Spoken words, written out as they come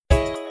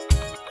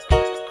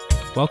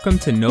Welcome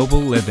to Noble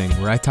Living,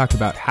 where I talk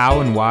about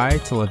how and why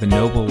to live a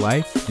noble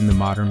life in the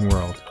modern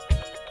world.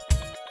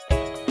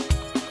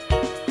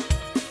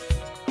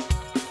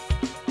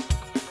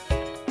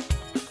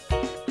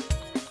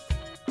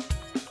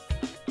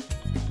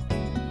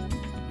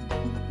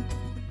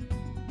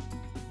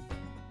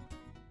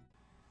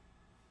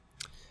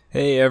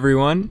 Hey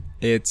everyone,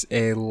 it's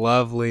a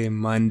lovely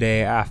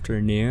Monday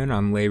afternoon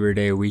on Labor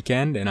Day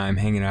weekend, and I'm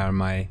hanging out in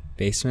my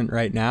basement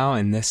right now,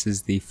 and this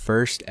is the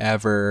first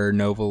ever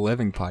Noble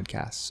Living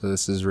podcast, so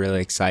this is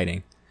really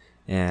exciting,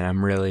 and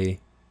I'm really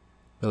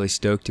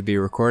stoked to be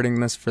recording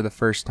this for the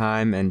first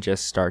time and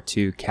just start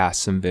to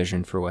cast some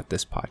vision for what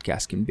this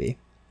podcast can be.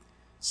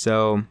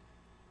 So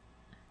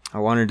I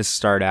wanted to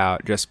start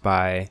out just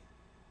by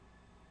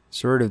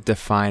sort of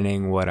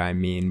defining what I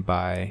mean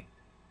by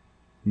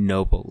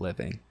noble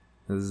living.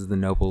 This is the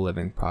Noble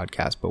Living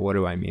podcast, but what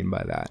do I mean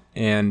by that?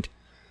 And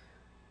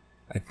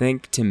I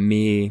think to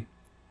me,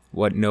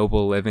 what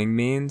noble living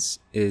means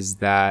is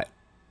that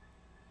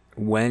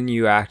when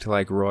you act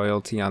like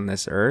royalty on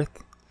this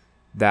earth,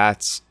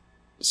 that's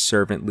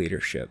servant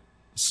leadership.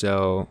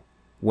 So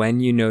when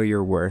you know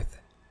your worth,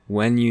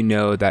 when you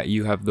know that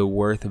you have the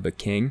worth of a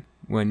king,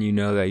 when you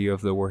know that you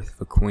have the worth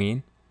of a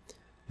queen,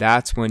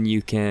 that's when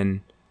you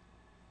can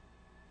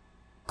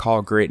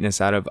call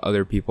greatness out of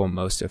other people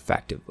most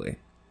effectively.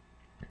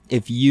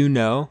 If you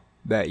know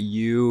that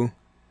you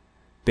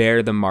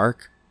bear the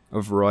mark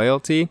of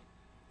royalty,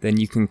 then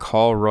you can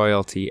call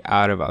royalty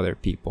out of other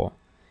people.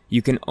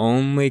 You can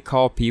only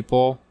call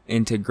people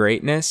into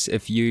greatness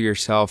if you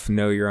yourself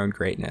know your own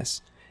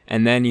greatness.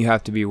 And then you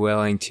have to be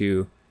willing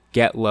to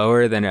get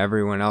lower than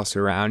everyone else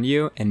around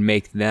you and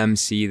make them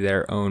see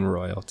their own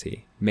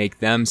royalty. Make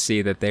them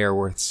see that they are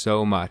worth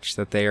so much,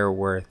 that they are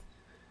worth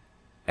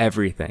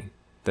everything,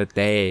 that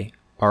they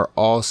are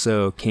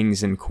also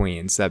kings and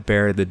queens that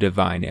bear the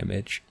divine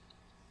image.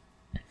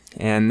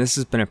 And this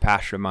has been a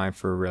passion of mine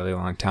for a really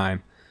long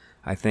time.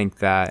 I think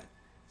that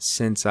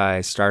since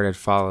I started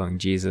following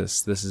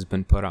Jesus, this has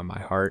been put on my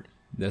heart.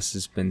 This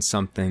has been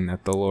something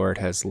that the Lord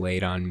has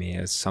laid on me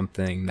as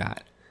something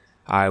that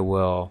I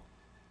will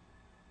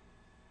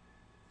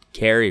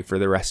carry for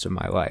the rest of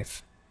my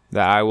life,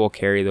 that I will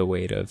carry the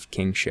weight of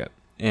kingship.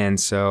 And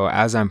so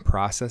as I'm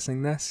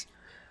processing this,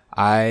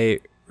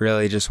 I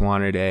really just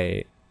wanted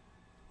a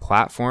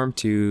platform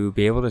to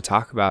be able to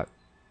talk about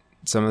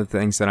some of the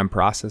things that I'm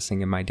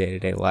processing in my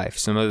day-to-day life,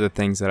 some of the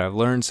things that I've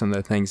learned, some of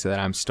the things that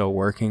I'm still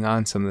working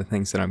on, some of the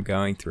things that I'm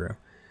going through.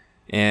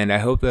 And I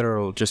hope that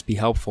it'll just be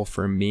helpful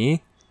for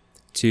me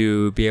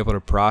to be able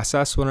to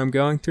process what I'm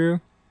going through.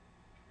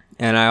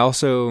 And I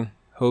also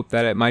hope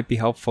that it might be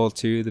helpful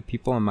to the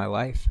people in my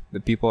life, the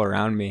people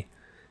around me,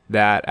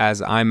 that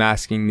as I'm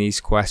asking these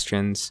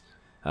questions,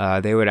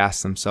 they would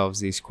ask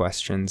themselves these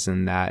questions,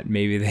 and that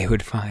maybe they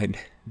would find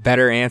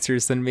better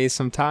answers than me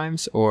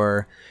sometimes,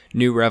 or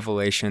new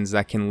revelations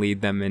that can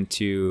lead them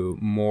into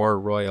more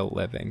royal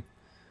living.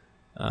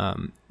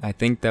 I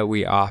think that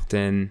we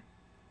often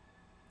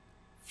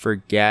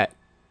forget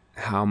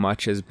how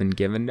much has been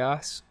given to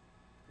us.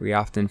 We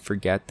often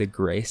forget the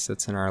grace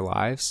that's in our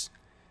lives,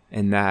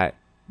 and that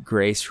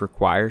grace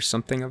requires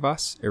something of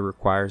us. It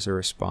requires a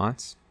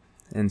response.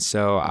 And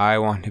so I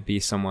want to be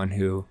someone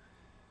who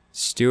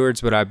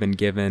stewards what I've been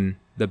given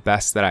the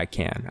best that I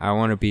can. I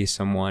want to be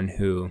someone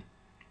who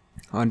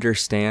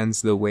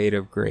understands the weight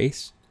of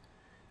grace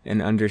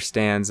and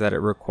understands that it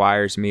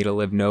requires me to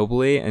live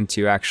nobly and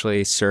to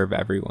actually serve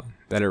everyone,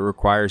 that it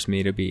requires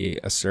me to be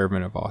a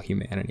servant of all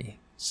humanity.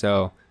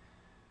 So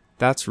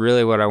that's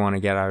really what I want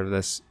to get out of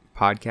this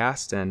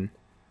podcast, and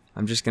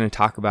I'm just going to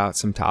talk about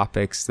some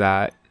topics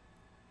that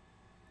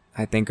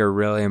I think are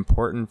really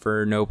important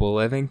for noble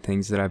living,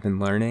 things that I've been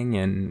learning,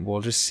 and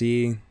we'll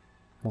see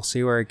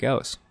where it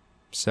goes.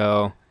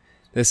 So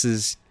this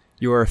is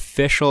your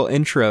official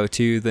intro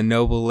to the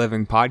Noble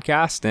Living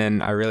podcast,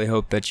 and I really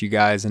hope that you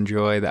guys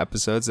enjoy the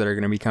episodes that are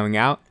going to be coming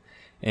out,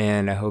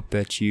 and I hope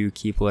that you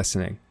keep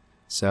listening.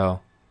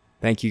 So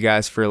thank you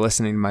guys for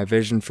listening to my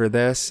vision for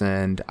this,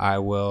 and I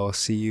will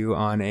see you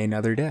on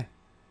another day.